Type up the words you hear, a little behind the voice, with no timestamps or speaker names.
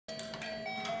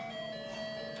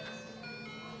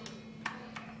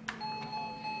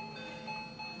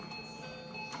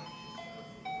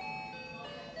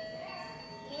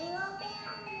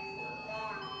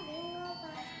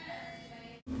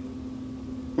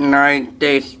9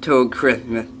 days till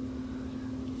Christmas.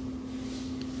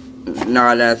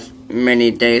 Not as many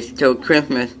days till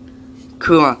Christmas.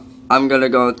 Cool, I'm gonna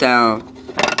go down.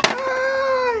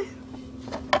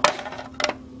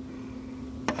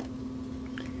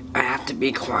 I have to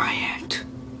be quiet.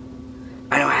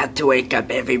 I don't have to wake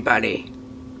up everybody.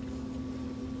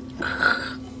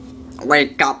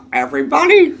 Wake up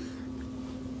everybody?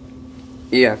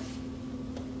 Yeah.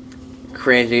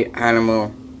 Crazy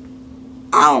animal.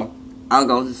 Ow! I'll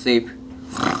go to sleep.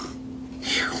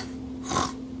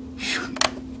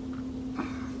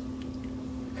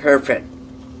 Perfect.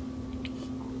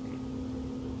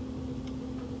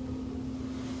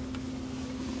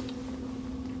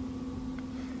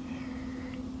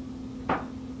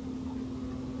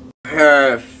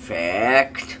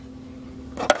 Perfect.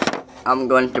 I'm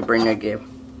going to bring a gift.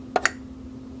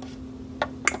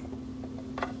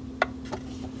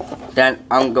 Then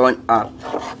I'm going up.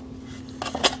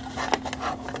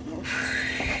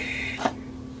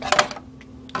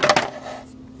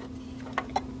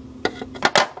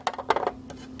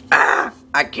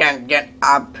 I can't get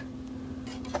up.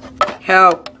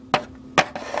 Help.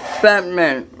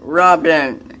 Batman,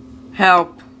 Robin,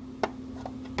 help.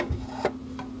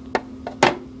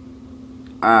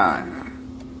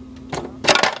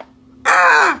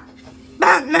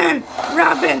 Batman,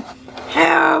 Robin,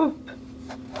 help.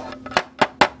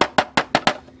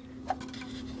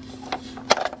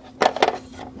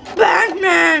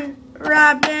 Batman,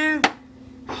 Robin,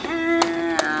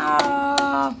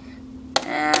 help.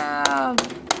 Help.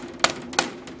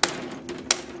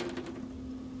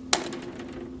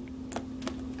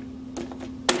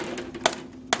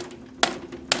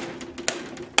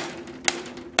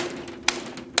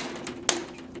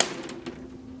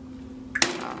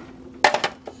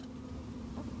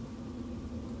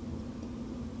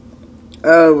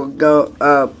 Oh, go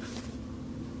up.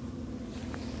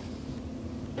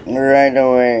 Right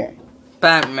away.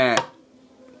 Batman.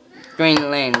 Green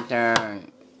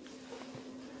Lantern.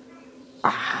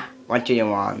 What do you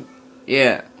want?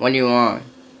 Yeah, what do you want?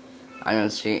 I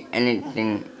don't see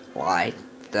anything like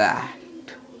that.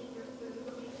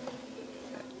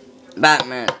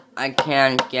 Batman, I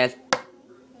can't get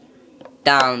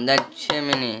down the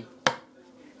chimney.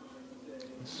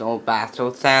 So bad,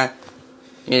 so sad.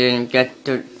 You didn't get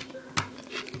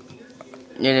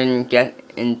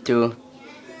into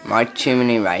my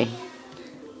chimney, right?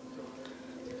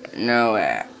 No.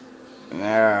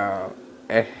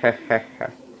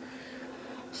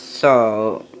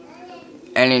 So,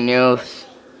 any news?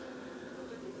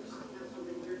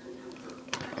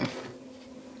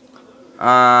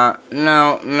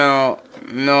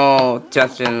 No,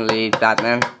 Justin Lee,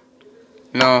 Batman.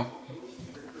 No.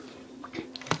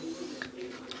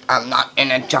 I'm not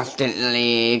in a Justice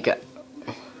League.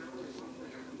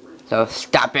 So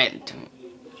stop it.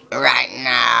 Right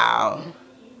now.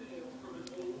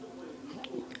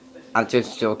 I'm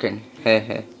just joking.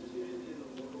 Heh.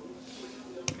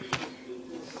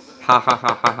 Ha ha ha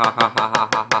ha ha ha ha ha ha ha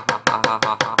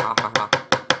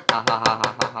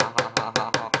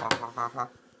ha ha.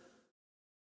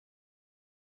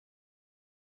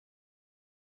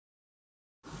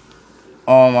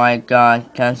 Oh my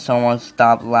god, can someone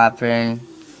stop laughing?